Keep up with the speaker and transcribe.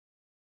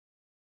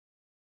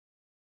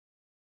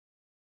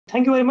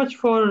Thank you very much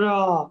for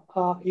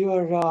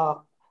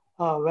your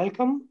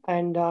welcome,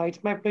 and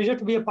it's my pleasure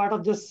to be a part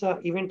of this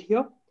event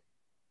here.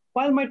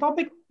 While my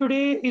topic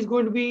today is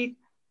going to be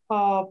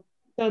uh,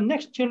 the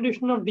next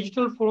generation of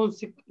digital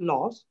forensic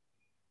laws,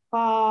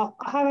 I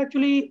have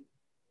actually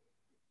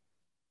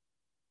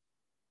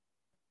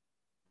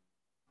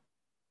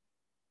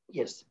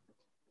yes,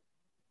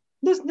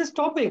 this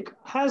topic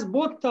has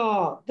both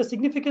the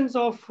significance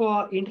of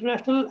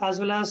international as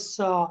well as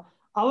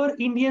our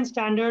Indian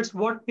standards,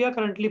 what we are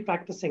currently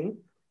practicing.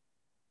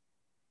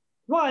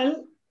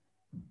 While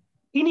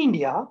in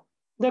India,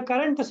 the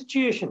current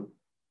situation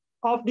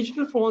of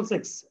digital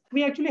forensics,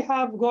 we actually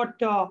have got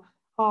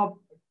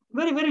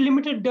very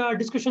limited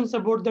discussions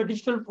about the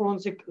digital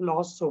forensic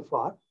laws so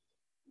far.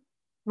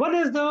 One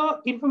is the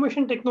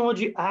Information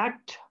Technology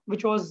Act,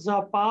 which was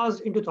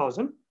passed in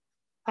 2000,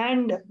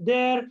 and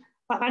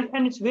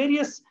and its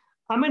various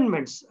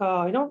amendments,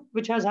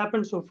 which has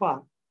happened so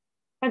far.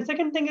 And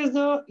second thing is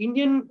the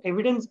Indian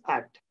Evidence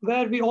Act,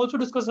 where we also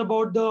discuss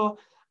about the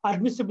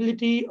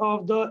admissibility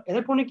of the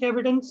electronic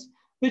evidence,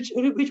 which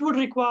would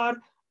require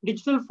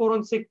digital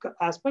forensic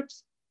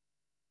aspects.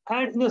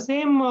 And in the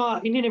same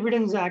Indian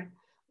Evidence Act,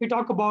 we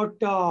talk about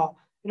the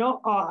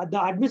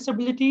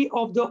admissibility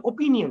of the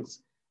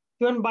opinions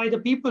given by the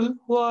people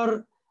who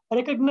are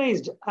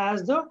recognized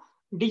as the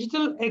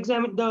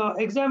the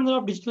examiner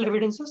of digital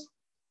evidences.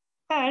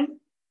 And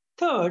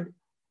third,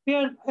 we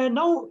are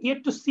now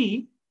yet to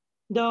see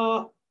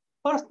the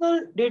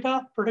Personal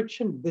Data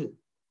Protection Bill.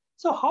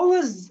 So how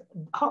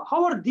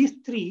are these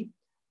three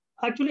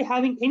actually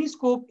having any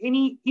scope,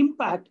 any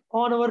impact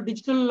on our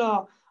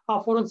digital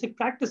forensic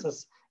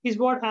practices is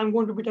what I'm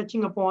going to be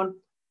touching upon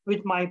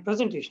with my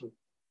presentation.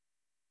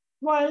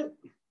 While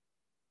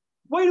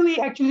why do we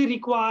actually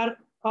require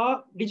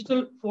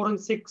digital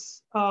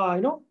forensics,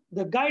 the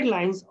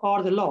guidelines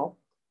or the law?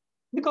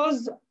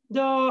 Because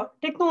the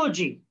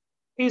technology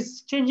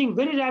is changing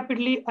very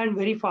rapidly and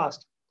very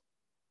fast.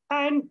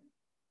 And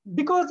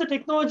because the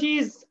technology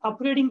is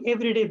upgrading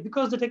every day,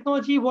 because the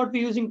technology what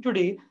we're using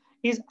today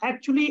is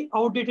actually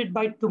outdated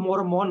by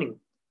tomorrow morning.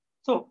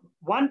 So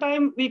one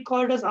time we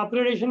call it as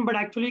upgradation, but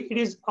actually it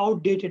is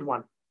outdated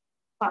one.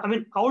 I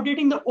mean,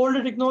 outdating the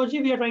older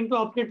technology, we are trying to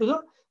upgrade to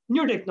the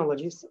new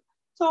technologies.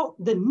 So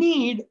the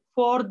need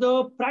for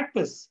the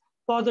practice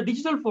for the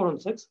digital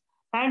forensics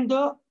and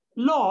the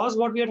laws,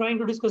 what we are trying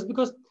to discuss,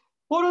 because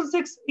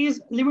forensics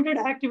is limited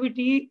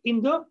activity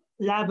in the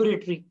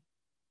laboratory.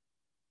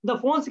 The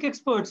forensic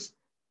experts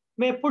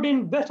may put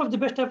in best of the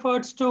best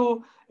efforts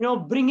to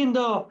bring in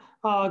the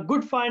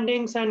good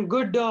findings and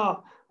good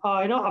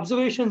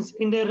observations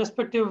in their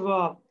respective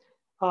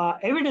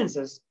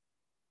evidences.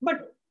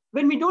 But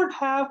when we don't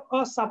have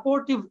a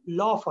supportive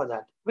law for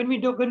that, when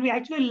we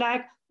actually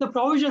lack the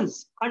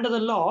provisions under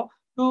the law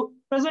to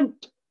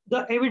present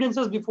the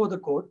evidences before the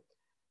court,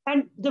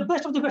 and the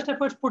best of the best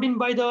efforts put in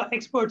by the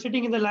experts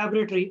sitting in the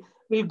laboratory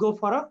will go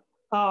for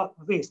a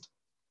waste.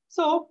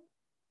 So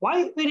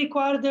why we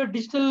require the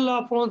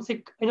digital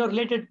forensic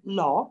related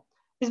law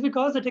is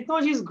because the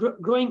technology is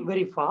growing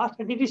very fast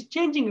and it is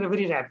changing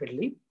very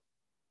rapidly,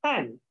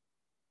 and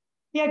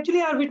we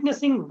actually are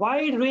witnessing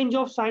wide range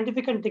of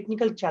scientific and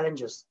technical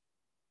challenges.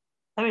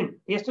 I mean,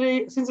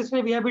 since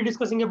yesterday, we have been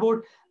discussing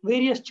about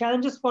various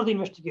challenges for the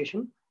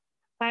investigation.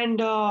 And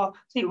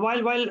see,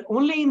 while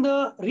only in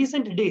the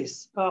recent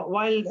days,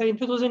 while in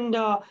 2000,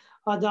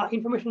 the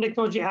Information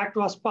Technology Act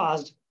was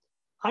passed,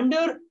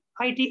 under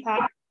IT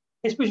Act,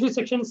 especially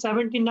Section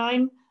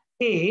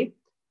 79A,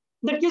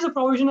 that gives a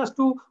provision as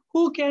to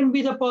who can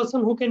be the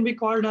person who can be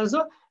called as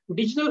a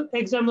digital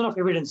examiner of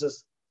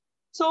evidences.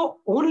 So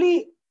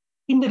only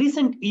in the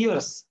recent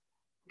years,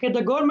 okay,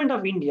 the government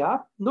of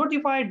India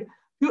notified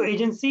few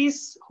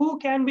agencies who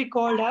can be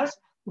called as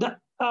the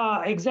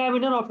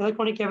examiner of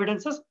electronic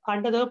evidences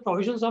under the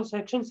provisions of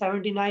Section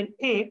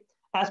 79A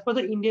as per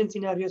the Indian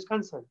scenario is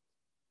concerned.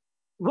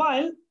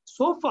 While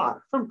so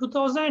far from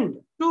 2000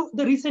 to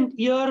the recent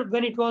year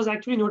when it was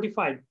actually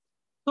notified,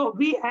 so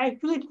we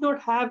actually did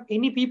not have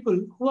any people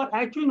who are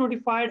actually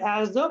notified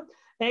as the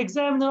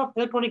examiner of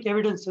electronic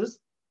evidences,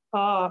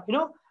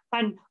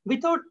 and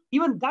without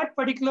even that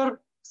particular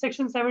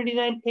Section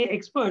 79A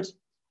experts,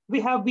 we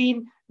have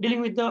been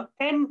dealing with the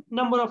n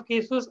number of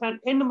cases, and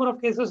n number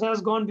of cases has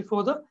gone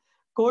before the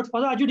court for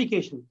the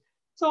adjudication.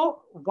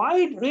 So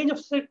wide range of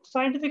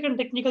scientific and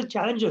technical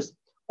challenges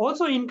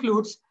also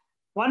includes,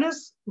 one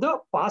is the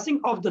passing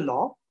of the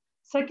law,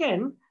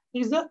 second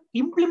is the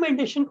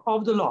implementation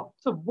of the law.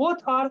 So both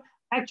are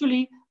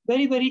actually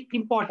very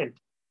important.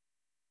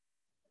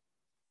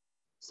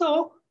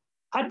 So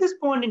at this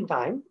point in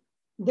time,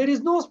 there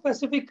is no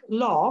specific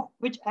law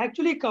which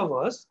actually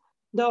covers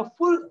the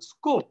full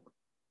scope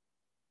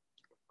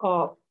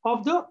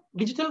of the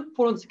digital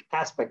forensic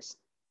aspects,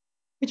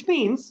 which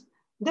means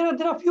there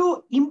are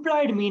few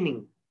implied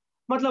meaning.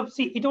 Matlab,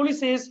 see, it only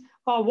says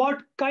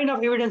what kind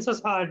of evidences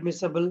are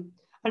admissible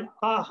and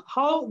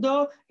how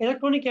the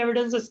electronic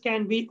evidences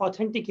can be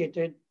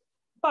authenticated.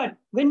 But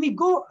when we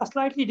go a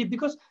slightly deep,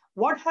 because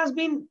what has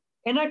been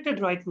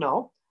enacted right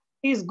now,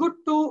 is good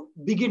to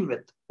begin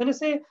with. When I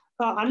say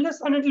unless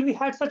and until we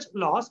had such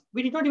laws,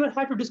 we did not even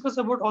have to discuss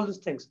about all these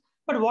things.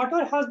 But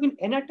whatever has been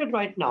enacted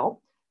right now,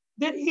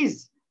 there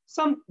is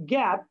some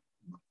gap,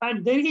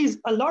 and there is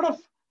a lot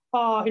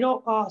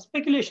of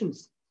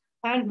speculations,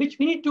 and which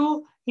we need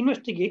to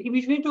investigate,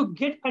 which we need to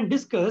get and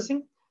discuss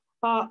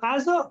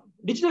as a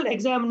digital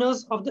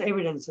examiners of the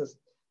evidences,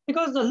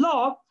 because the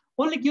law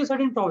only gives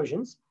certain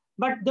provisions,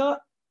 but the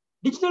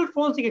digital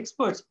forensic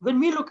experts, when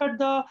we look at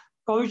the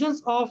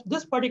provisions of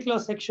this particular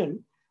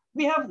section,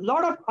 we have a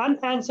lot of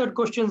unanswered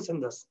questions in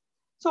this.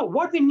 So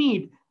what we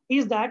need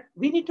is that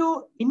we need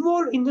to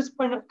involve in this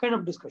kind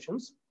of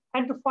discussions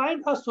and to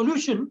find a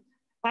solution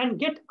and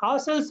get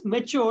ourselves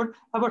matured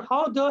about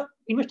how the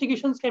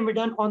investigations can be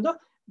done on the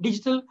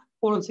digital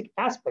forensic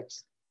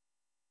aspects.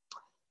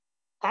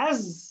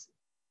 As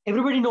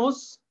everybody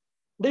knows,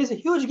 there is a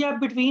huge gap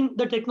between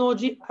the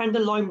technology and the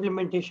law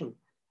implementation.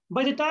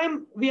 By the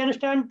time we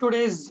understand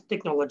today's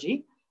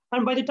technology,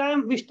 and by the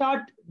time we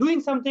start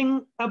doing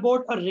something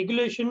about a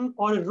regulation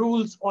or a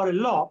rules or a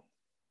law,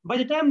 by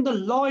the time the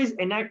law is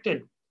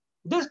enacted,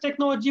 this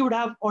technology would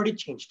have already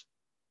changed.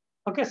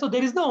 Okay, so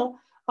there is no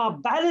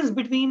balance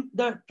between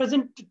the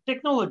present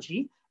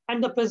technology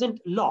and the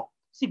present law.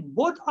 See,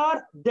 both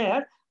are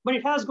there, but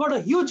it has got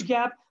a huge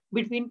gap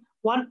between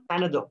one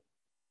another.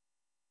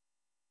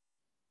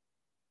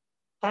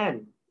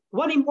 And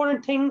one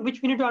important thing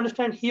which we need to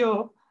understand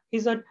here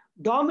is that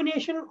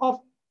domination of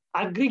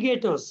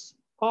aggregators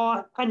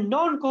or a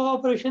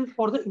non-cooperation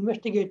for the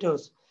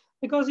investigators,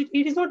 because it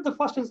is not the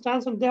first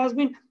instance, and there has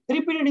been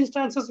repeated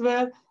instances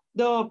where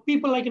the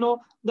people like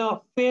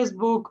the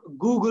Facebook,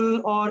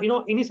 Google, or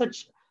any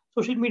such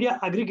social media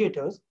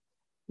aggregators,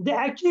 they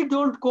actually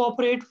don't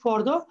cooperate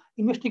for the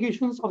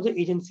investigations of the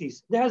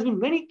agencies. There has been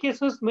many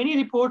cases, many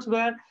reports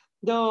where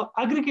the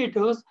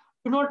aggregators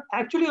do not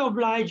actually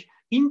oblige,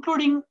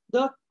 including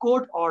the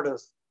court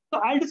orders. So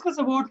I'll discuss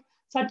about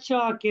such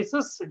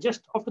cases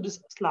just after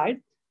this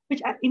slide,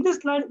 which in this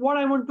slide, what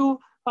I want to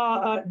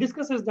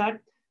discuss is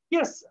that,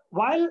 yes,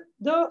 while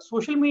the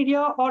social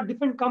media or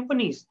different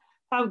companies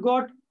have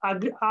got,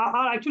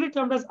 are actually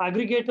termed as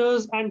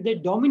aggregators and they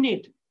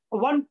dominate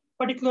one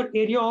particular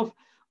area of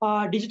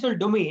digital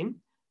domain,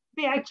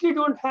 we actually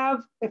don't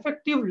have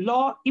effective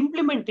law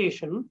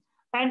implementation,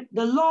 and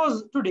the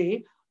laws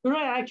today do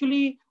not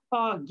actually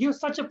give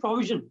such a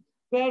provision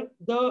where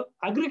the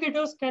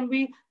aggregators can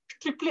be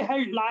strictly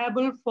held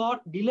liable for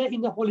delay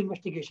in the whole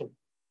investigation.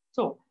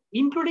 So,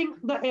 including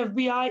the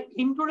FBI,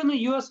 including the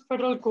US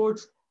federal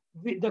courts,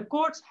 the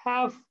courts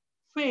have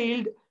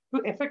failed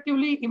to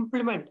effectively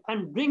implement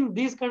and bring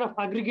these kind of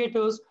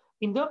aggregators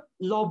in the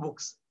law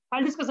books.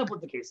 I'll discuss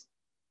about the case.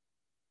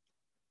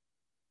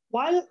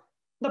 While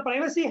the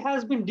privacy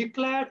has been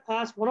declared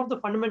as one of the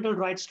fundamental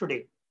rights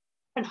today,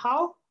 and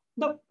how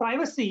the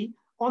privacy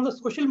on the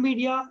social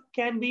media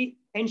can be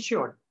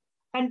ensured,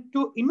 and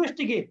to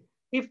investigate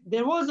if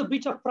there was a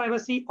breach of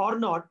privacy or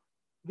not,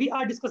 we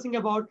are discussing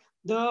about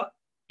the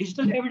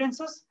digital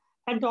evidences.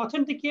 And to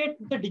authenticate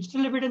the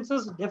digital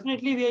evidences,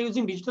 definitely we are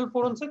using digital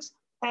forensics.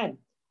 And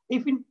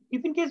if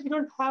in case we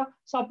don't have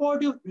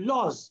supportive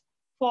laws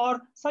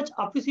for such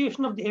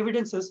appreciation of the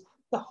evidences,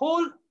 the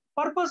whole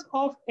purpose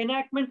of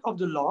enactment of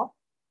the law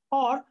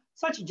or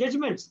such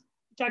judgments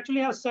which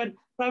actually have said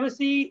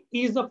privacy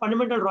is the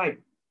fundamental right.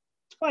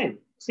 It's fine.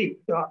 See,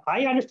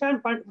 I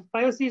understand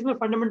privacy is my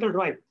fundamental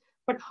right,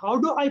 but how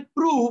do I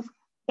prove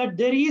that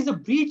there is a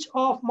breach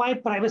of my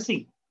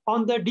privacy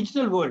on the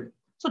digital world?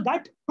 So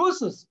that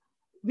process,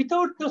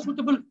 without the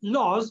suitable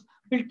laws,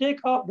 will take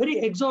a very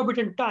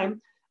exorbitant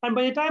time. And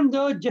by the time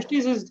the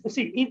justice is,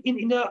 see,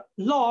 in the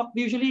law,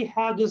 we usually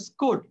have this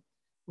code: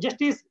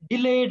 justice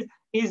delayed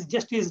is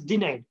justice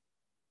denied.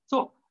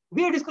 So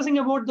we are discussing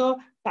about the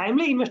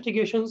timely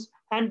investigations,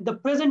 and the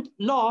present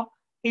law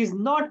is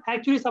not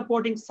actually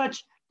supporting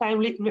such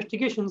timely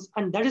investigations.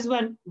 And that is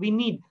when we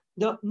need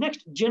the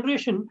next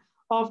generation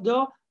of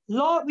the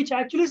law, which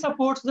actually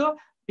supports the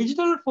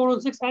digital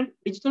forensics and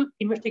digital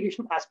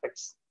investigation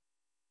aspects.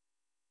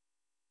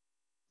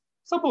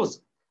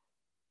 Suppose,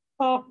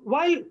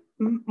 while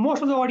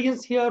most of the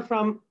audience here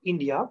from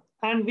India,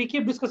 and we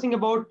keep discussing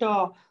about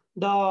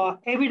the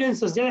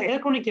evidences, there are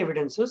electronic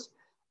evidences,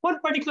 one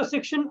particular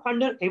section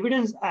under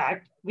Evidence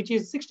Act, which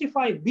is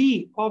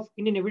 65B of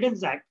Indian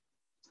Evidence Act,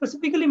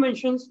 specifically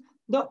mentions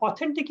the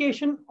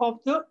authentication of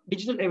the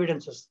digital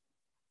evidences.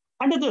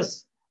 Under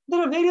this,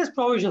 there are various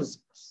provisions.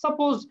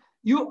 Suppose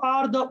you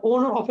are the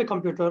owner of a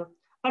computer,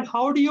 and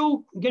how do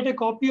you get a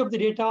copy of the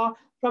data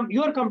from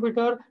your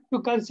computer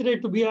to consider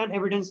it to be an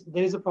evidence?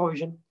 There is a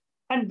provision.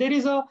 And there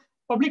is a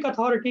public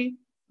authority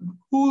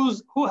who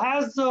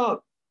has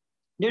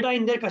data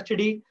in their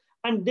custody,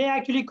 and they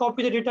actually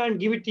copy the data and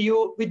give it to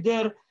you with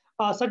their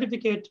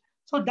certificate.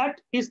 So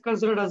that is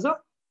considered as a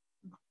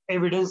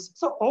evidence.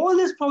 So all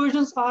these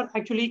provisions are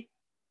actually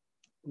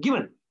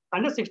given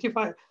under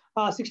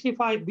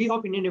 65B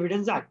of Indian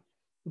Evidence Act.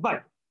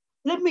 But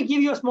let me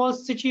give you a small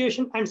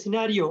situation and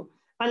scenario,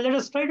 and let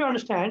us try to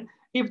understand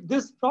if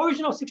this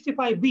provision of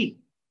 65B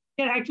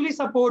can actually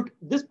support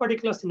this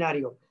particular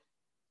scenario.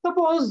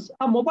 Suppose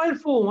a mobile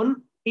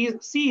phone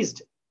is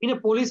seized in a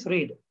police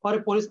raid or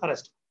a police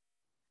arrest.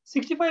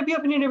 65B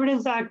of Indian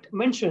Evidence Act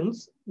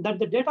mentions that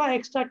the data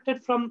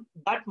extracted from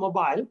that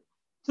mobile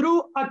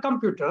through a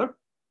computer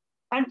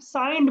and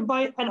signed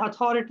by an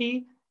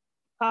authority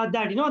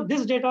that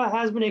this data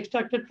has been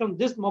extracted from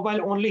this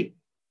mobile only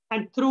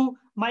and through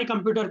my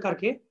computer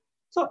karke.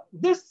 So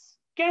this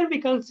can be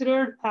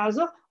considered as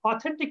a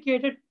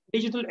authenticated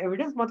digital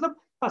evidence. Matlab,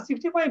 a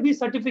 65B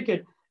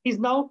certificate is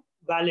now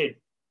valid.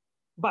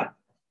 But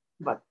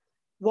but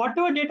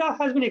whatever data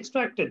has been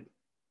extracted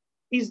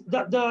is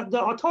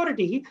the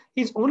authority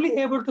is only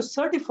able to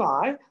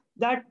certify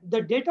that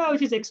the data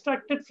which is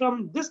extracted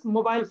from this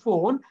mobile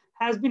phone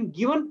has been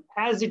given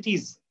as it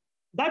is.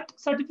 That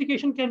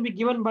certification can be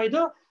given by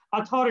the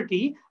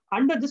authority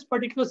under this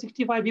particular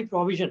 65B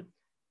provision.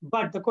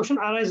 But the question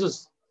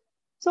arises,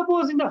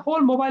 suppose in the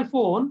whole mobile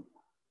phone,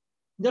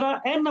 there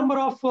are n number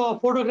of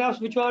photographs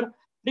which are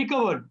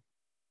recovered.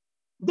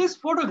 These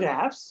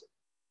photographs,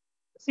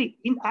 see,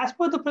 as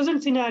per the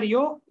present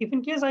scenario, if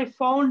in case I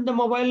found the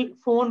mobile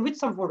phone with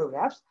some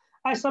photographs,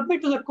 I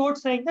submit to the court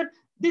saying that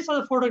these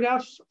are the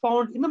photographs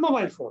found in the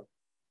mobile phone.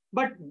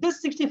 But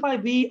this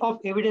 65B of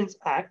Evidence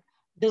Act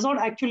does not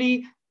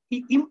actually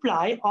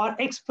imply or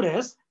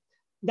express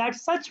that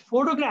such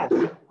photograph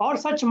or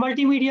such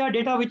multimedia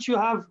data which you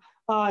have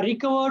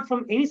recovered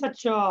from any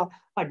such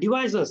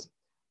devices,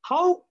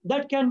 how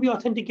that can be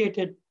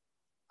authenticated.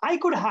 I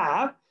could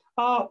have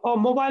a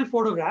mobile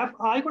photograph.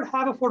 I could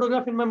have a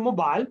photograph in my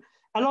mobile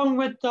along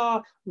with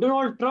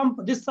Donald Trump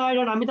this side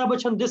and Amitabh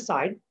Bachchan this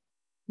side.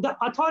 The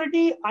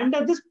authority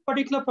under this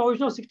particular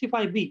provision of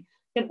 65B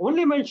can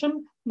only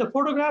mention the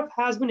photograph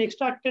has been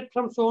extracted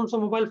from so-and-so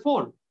mobile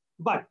phone.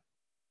 But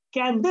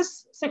can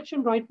this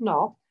section right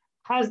now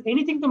has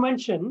anything to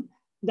mention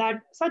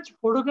that such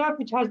photograph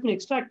which has been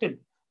extracted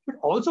should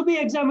also be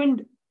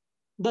examined?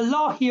 The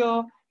law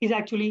here is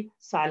actually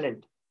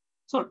silent.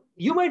 So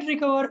you might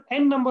recover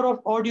n number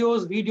of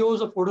audios,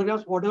 videos, or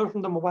photographs, whatever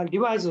from the mobile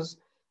devices,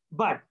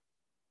 but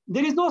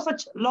there is no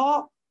such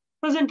law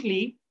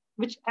presently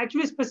which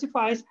actually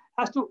specifies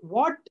as to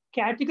what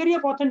category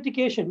of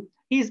authentication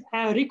is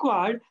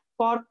required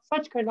for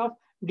such kind of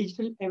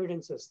digital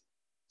evidences.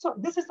 So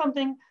this is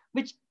something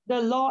which the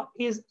law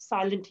is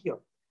silent here.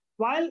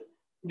 While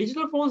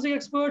digital forensic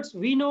experts,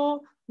 we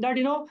know that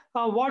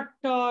what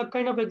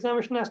kind of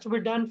examination has to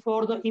be done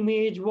for the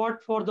image,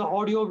 what for the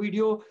audio,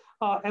 video,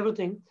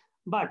 everything.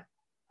 But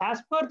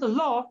as per the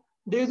law,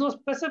 there is no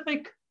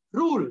specific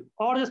rule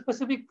or a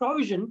specific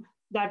provision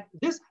that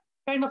this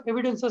kind of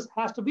evidences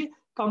has to be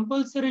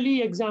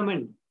compulsorily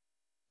examined.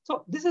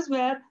 So this is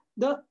where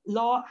the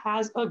law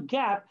has a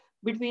gap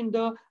between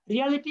the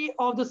reality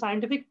of the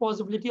scientific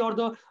possibility or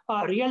the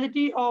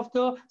reality of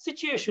the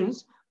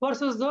situations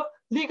versus the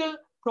legal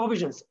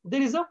provisions.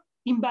 There is an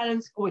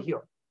imbalance over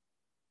here.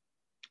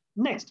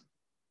 Next,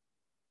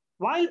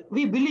 while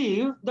we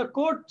believe the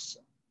courts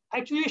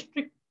actually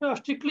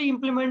strictly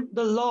implement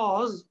the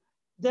laws,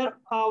 there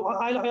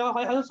I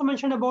also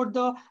mentioned about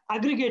the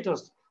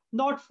aggregators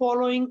not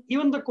following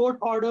even the court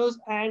orders,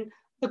 and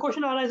the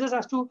question arises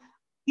as to,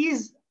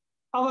 is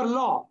our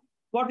law,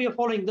 what we are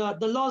following, the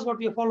laws what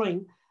we are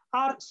following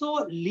are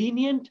so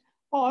lenient,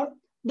 or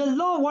the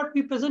law what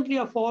we presently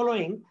are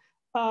following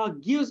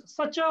gives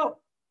such a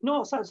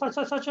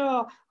such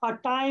a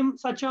time,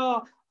 such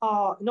a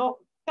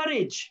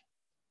courage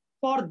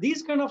for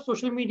these kind of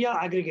social media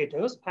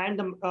aggregators and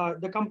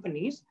the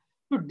companies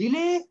to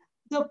delay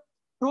the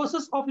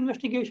process of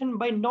investigation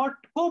by not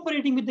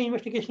cooperating with the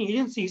investigation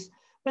agencies.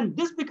 When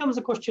this becomes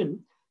a question,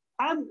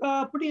 I'm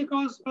putting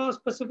across a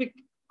specific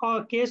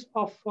case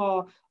of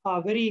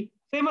a very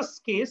famous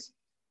case.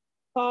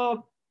 Uh,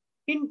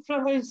 in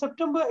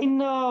September,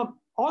 in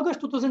August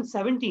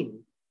 2017,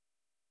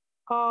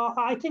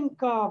 I think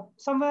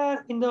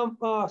somewhere in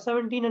the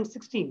 17 and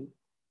 16,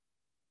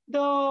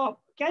 the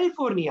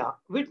California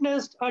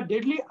witnessed a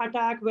deadly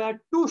attack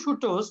where two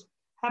shooters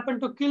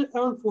happened to kill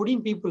around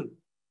 14 people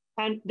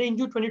and they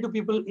injured 22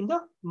 people in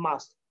the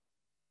mass.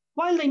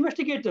 While the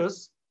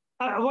investigators,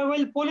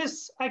 while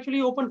police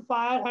actually opened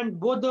fire and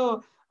both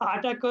the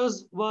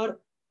attackers were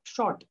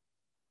shot,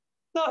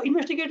 the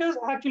investigators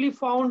actually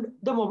found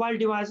the mobile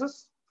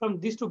devices from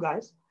these two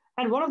guys,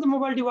 and one of the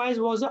mobile device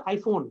was an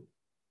iPhone,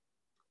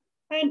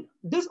 and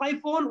this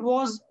iPhone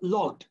was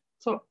locked.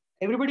 So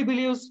everybody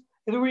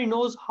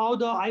knows how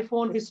the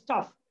iPhone is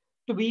tough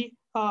to be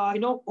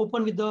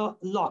open with the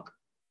lock,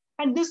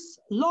 and this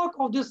lock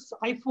of this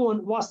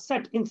iPhone was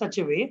set in such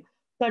a way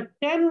that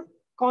 10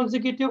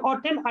 consecutive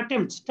or 10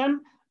 attempts,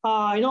 10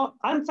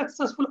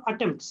 unsuccessful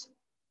attempts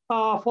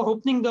for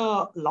opening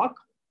the lock,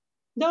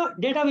 the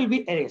data will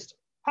be erased.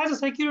 As a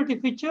security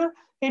feature,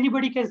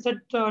 anybody can set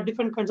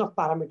different kinds of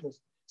parameters.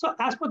 So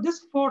as per this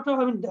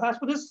photo, as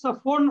per this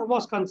phone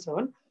was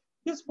concerned,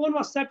 this phone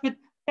was set with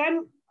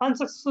 10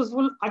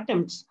 unsuccessful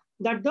attempts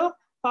that the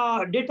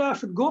data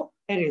should go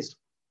erased.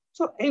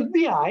 So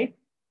FBI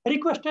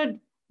requested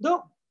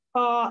the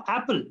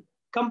Apple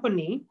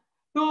company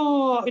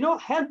to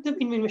help them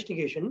in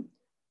investigation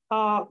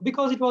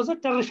because it was a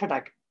terrorist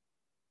attack.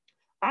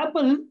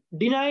 Apple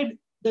denied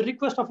the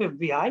request of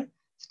FBI,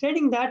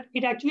 stating that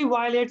it actually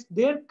violates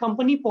their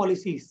company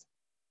policies.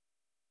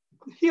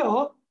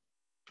 Here,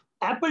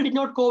 Apple did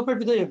not cooperate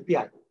with the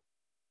FBI.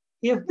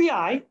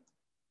 FBI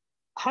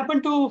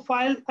happened to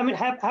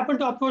happened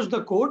to approach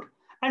the court,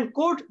 and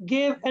court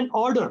gave an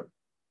order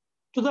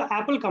to the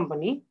Apple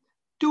company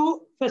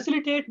to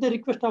facilitate the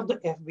request of the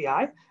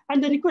FBI.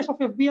 And the request of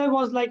FBI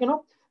was like,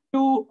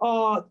 to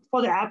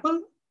for the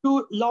Apple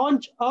to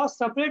launch a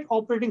separate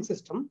operating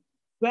system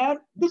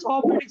where this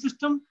operating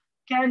system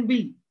can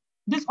be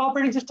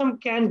loaded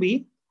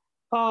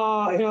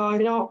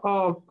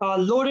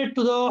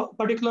to the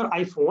particular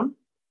iPhone,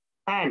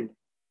 and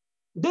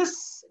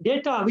this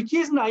data, which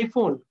is an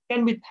iPhone,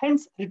 can be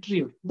hence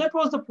retrieved. That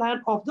was the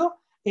plan of the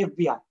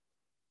FBI.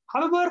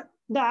 However,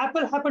 the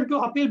Apple happened to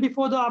appeal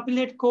before the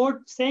appellate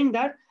court, saying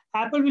that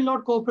Apple will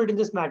not cooperate in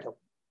this matter.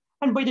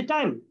 And by the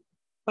time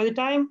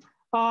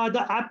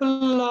the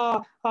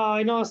Apple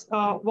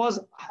was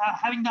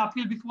having the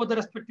appeal before the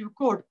respective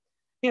court,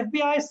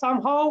 FBI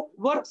somehow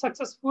were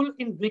successful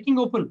in breaking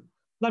open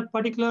that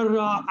particular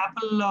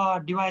Apple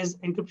device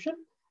encryption,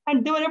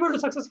 and they were able to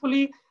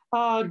successfully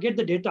get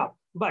the data.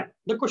 But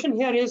the question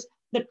here is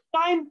the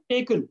time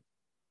taken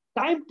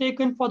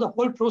for the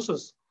whole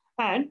process.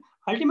 And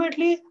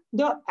ultimately,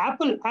 the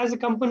Apple as a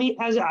company,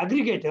 as an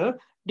aggregator,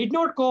 did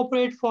not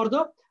cooperate for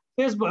the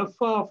Facebook,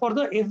 for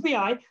the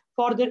FBI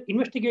for their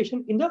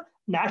investigation in the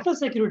national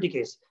security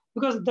case,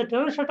 because the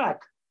terrorist attack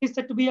is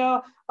said to be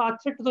a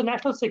threat to the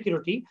national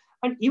security.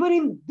 And even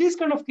in these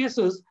kind of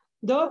cases,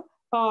 the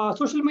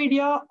social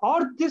media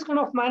or these kind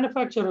of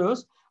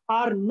manufacturers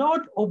are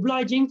not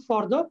obliging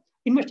for the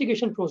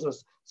investigation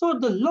process. So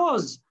the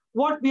laws,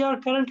 what we are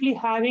currently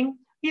having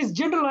is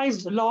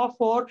generalized law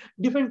for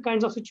different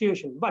kinds of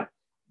situation. But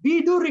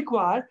we do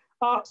require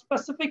a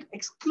specific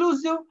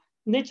exclusive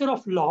nature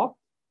of law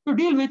to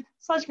deal with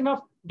such kind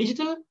of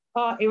digital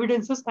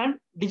evidences and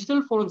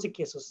digital forensic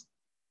cases.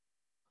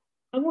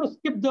 I'm going to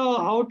skip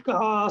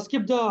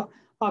the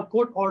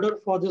court order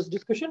for this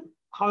discussion.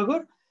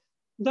 However,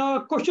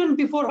 the question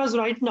before us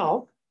right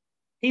now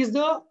is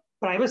the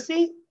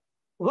privacy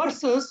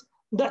versus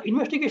the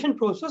investigation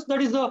process,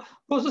 that is the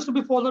process to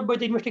be followed by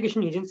the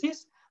investigation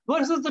agencies,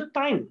 versus the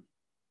time.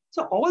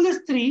 So all these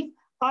three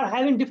are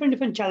having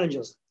different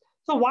challenges.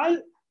 So while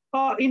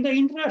in the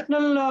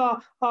international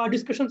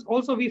discussions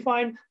also we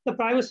find the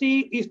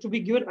privacy is to be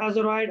given as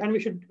a right, and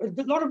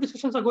a lot of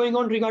discussions are going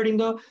on regarding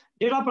the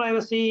data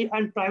privacy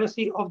and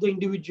privacy of the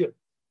individual.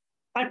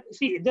 And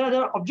see, there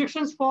are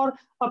objections for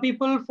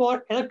people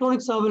for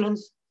electronic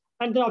surveillance,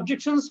 and there are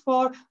objections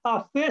for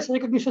face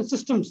recognition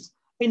systems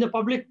in the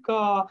public,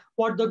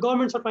 what the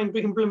governments are trying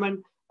to implement.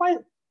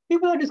 While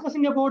people are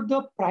discussing about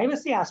the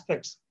privacy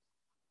aspects,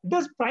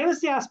 does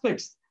privacy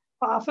aspects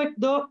affect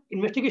the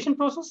investigation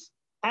process?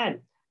 And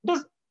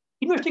does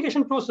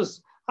investigation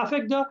process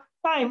affect the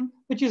time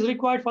which is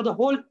required for the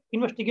whole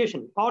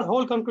investigation or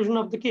whole conclusion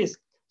of the case?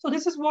 So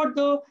this is what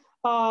the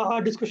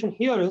discussion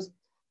here is.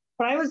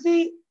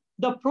 Privacy,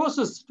 the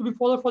process to be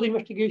followed for the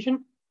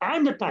investigation,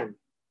 and the time.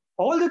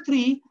 All the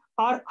three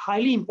are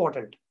highly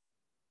important.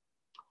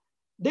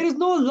 There is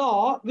no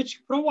law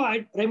which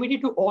provides remedy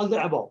to all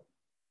the above.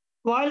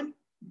 While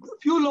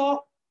few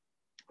law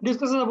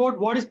discusses about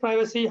what is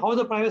privacy, how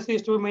the privacy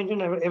is to be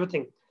maintained,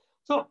 everything.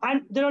 So,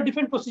 and there are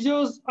different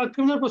procedures,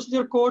 criminal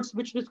procedure codes,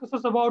 which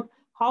discusses about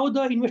how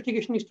the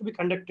investigation is to be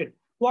conducted,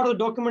 what are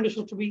the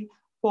documentations to be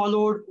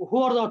followed, who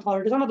are the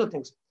authorities, and other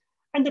things.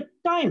 And the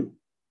time,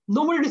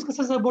 nobody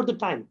discusses about the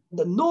time.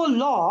 No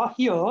law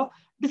here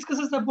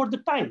discusses about the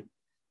time,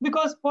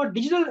 because for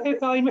digital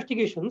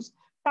investigations,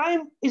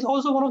 time is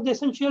also one of the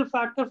essential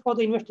factors for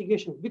the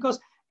investigation, because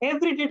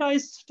every data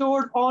is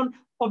stored on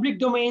public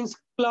domains,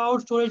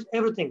 cloud storage,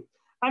 everything.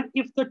 And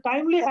if the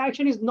timely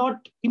action is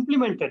not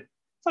implemented,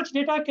 such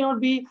data cannot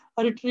be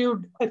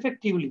retrieved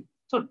effectively.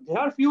 So there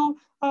are few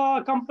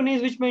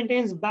companies which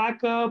maintains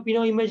backup,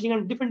 imaging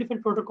and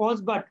different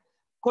protocols. But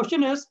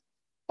question is,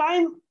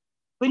 time,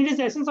 when it is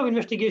the essence of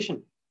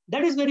investigation,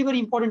 that is very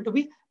important to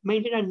be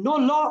maintained, and no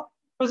law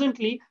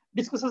presently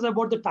discusses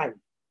about the time.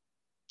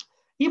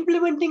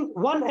 Implementing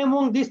one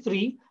among these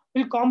three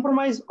will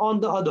compromise on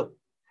the other.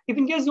 If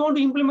in case you want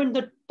to implement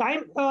the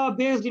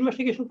time-based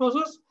investigation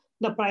process,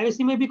 the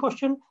privacy may be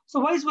questioned.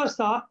 So vice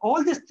versa,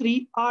 all these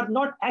three are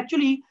not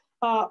actually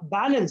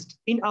balanced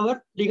in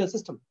our legal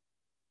system.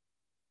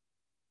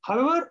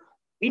 However,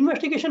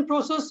 investigation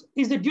process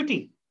is a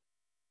duty.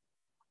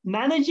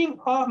 Managing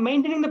or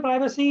maintaining the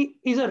privacy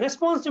is a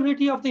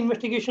responsibility of the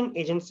investigation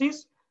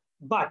agencies,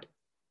 but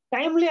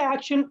timely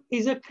action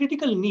is a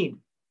critical need.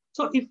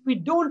 So if we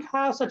don't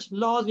have such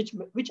laws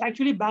which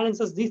actually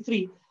balances these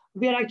three,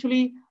 we are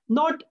actually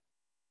not,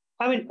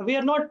 we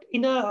are not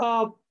in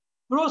a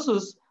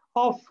process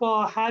of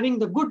having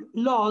the good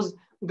laws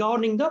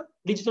governing the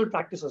digital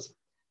practices.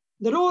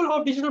 The role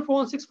of digital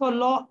forensics for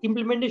law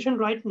implementation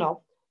right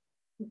now,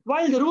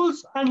 while the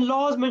rules and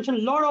laws mention a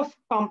lot of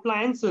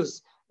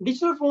compliances,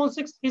 digital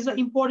forensics is an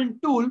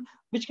important tool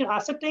which can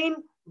ascertain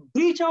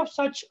breach of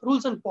such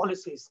rules and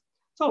policies.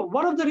 So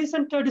one of the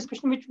recent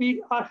discussion which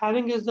we are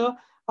having is the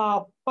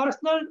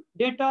Personal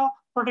Data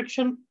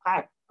Protection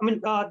Act. I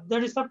mean,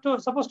 that is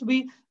supposed to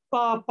be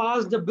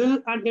passed the bill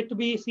and yet to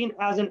be seen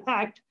as an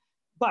act.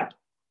 But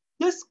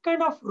this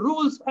kind of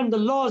rules and the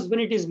laws,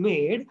 when it is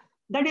made,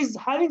 that is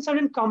having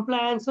certain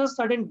compliances,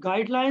 certain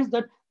guidelines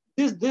that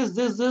this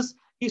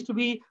is to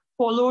be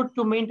followed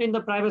to maintain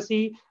the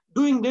privacy.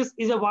 Doing this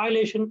is a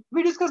violation.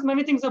 We discussed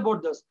many things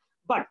about this.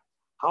 But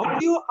how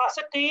do you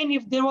ascertain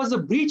if there was a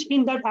breach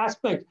in that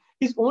aspect?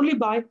 Is only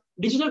by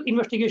digital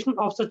investigation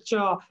of such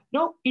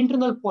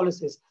internal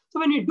policies. So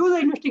when you do the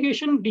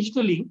investigation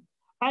digitally,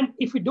 and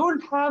if we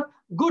don't have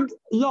good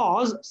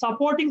laws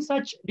supporting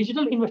such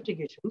digital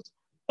investigations,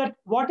 that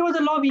whatever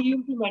the law we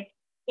implement,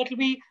 that will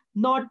be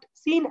not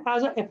seen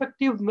as an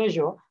effective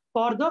measure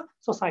for the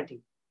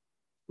society.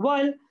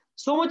 While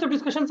so much of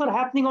discussions are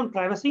happening on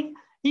privacy,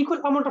 equal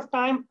amount of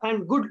time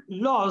and good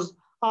laws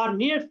are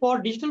needed for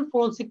digital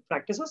forensic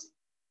practices.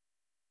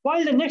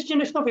 While the next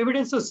generation of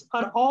evidences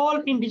are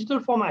all in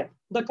digital format,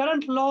 the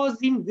current laws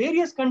in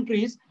various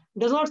countries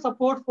does not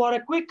support for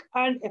a quick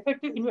and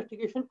effective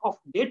investigation of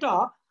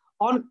data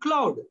on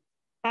cloud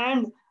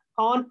and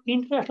on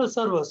international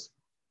servers.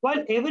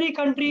 While every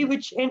country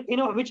which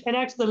which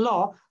enacts the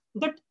law,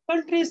 that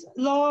country's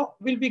law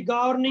will be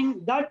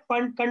governing that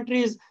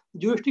country's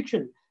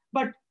jurisdiction.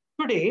 But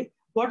today,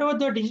 whatever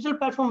the digital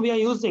platform we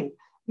are using,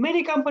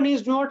 many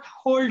companies do not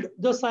hold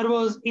the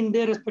servers in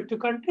their respective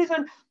countries,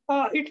 and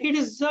it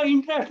is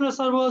international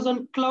servers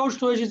and cloud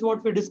storage is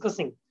what we're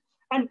discussing.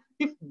 And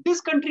if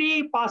this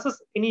country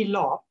passes any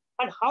law,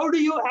 and how do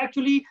you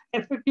actually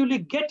effectively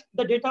get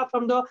the data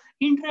from the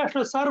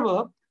international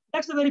server?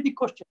 That's a very big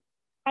question.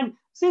 And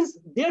since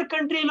their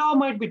country law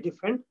might be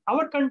different,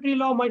 our country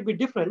law might be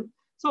different.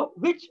 So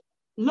which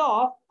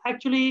law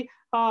actually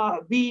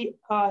be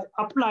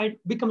applied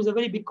becomes a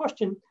very big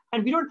question.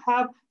 And we don't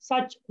have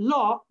such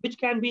law which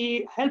can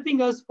be helping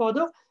us for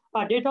the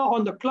data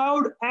on the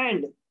cloud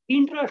and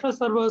international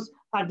servers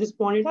at this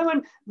point in time.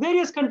 And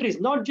various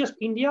countries, not just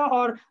India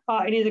or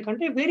any other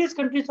country, various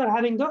countries are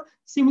having the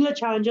similar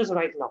challenges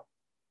right now.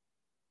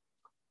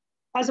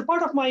 As a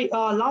part of my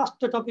last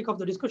topic of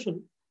the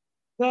discussion,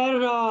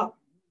 where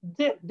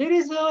there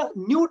is a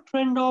new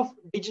trend of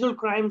digital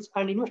crimes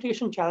and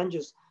investigation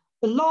challenges.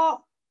 The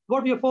law,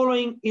 what we are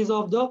following, is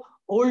of the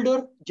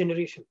older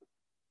generation.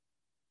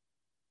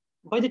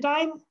 By the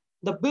time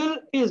the bill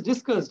is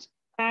discussed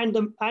and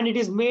it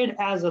is made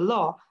as a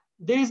law,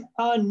 there is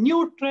a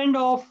new trend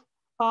of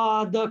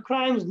the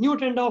crimes, new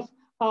trend of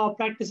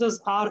practices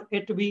are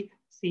yet to be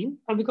seen.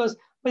 And because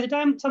by the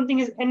time something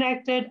is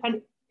enacted and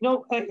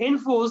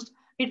enforced,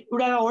 it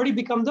would have already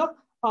become the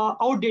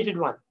outdated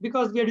one,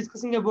 because we are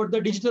discussing about the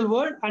digital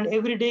world, and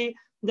every day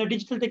the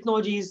digital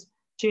technology is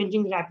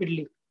changing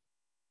rapidly.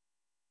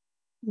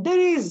 There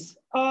is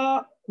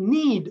a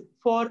need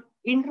for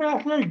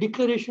international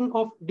declaration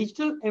of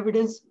digital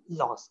evidence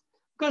laws,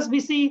 because we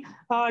see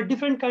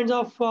different kinds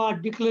of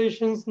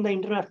declarations in the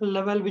international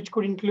level, which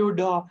could include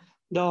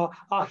the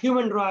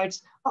human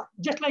rights,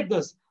 just like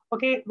this.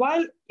 Okay,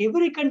 while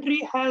every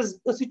country has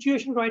a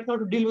situation right now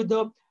to deal with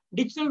the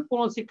digital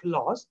forensic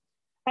laws,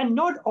 and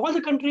not all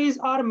the countries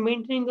are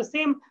maintaining the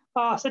same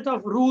set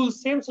of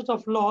rules, same set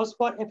of laws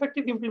for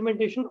effective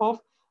implementation of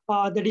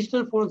the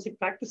digital forensic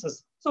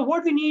practices. So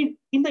what we need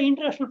in the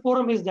international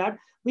forum is that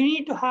we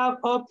need to have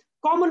a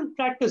common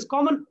practice,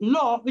 common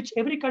law, which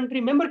every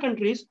country, member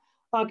countries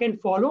can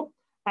follow.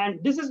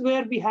 And this is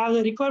where we have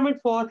the requirement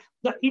for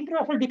the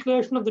international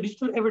declaration of the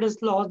digital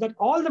evidence laws, that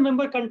all the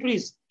member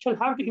countries shall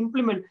have to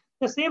implement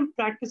the same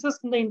practices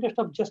in the interest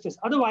of justice.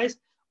 Otherwise,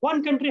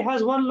 one country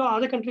has one law,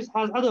 other countries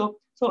has other.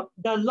 So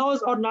the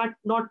laws are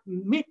not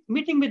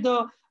meeting with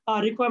the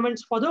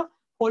requirements for the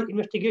whole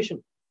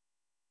investigation.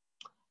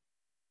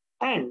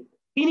 And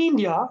in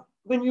India,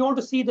 when we want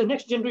to see the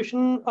next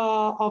generation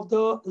of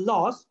the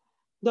laws,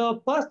 the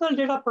Personal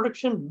Data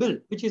Protection Bill,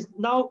 which is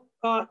now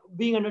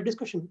being under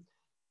discussion,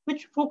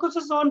 which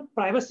focuses on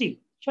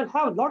privacy, shall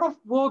have a lot of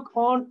work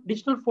on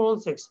digital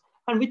forensics.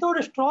 And without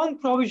a strong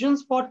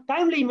provisions for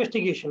timely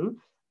investigation,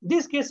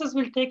 these cases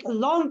will take a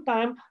long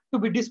time to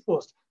be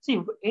disposed.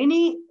 See,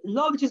 any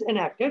law which is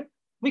enacted,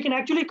 we can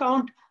actually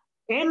count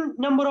n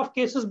number of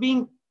cases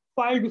being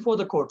filed before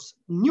the courts.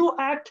 New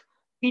act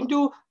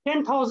into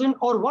 10,000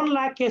 or 1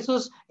 lakh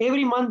cases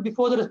every month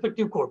before the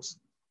respective courts,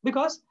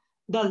 because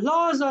the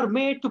laws are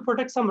made to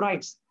protect some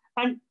rights.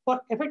 And for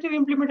effective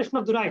implementation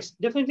of the rights,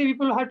 definitely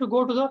people have to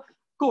go to the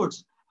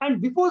courts. And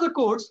before the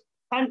courts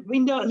and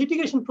in the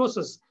litigation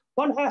process,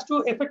 one has to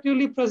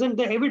effectively present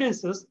the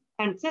evidences.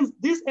 And since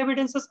these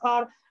evidences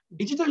are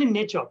digital in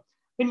nature,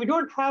 when we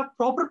don't have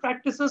proper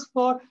practices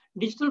for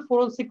digital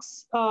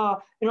forensics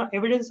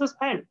evidences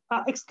and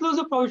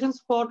exclusive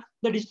provisions for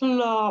the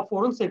digital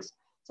forensics,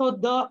 so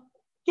the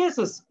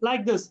cases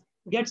like this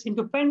gets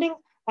into pending,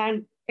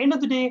 and end of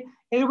the day,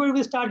 everybody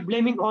will start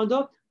blaming on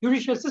the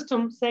judicial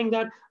system, saying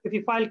that if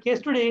you file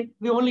case today,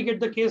 we only get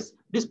the case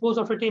disposed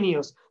after 10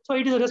 years. So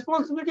it is a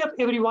responsibility of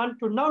everyone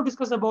to now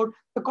discuss about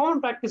the common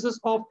practices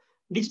of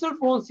digital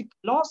forensic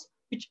laws,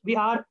 which we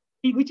are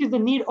which is the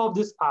need of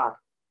this hour.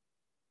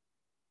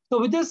 So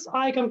with this,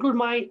 I conclude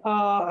my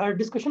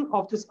discussion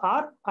of this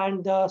hour,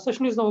 and the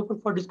session is now open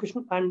for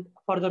discussion and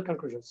further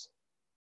conclusions.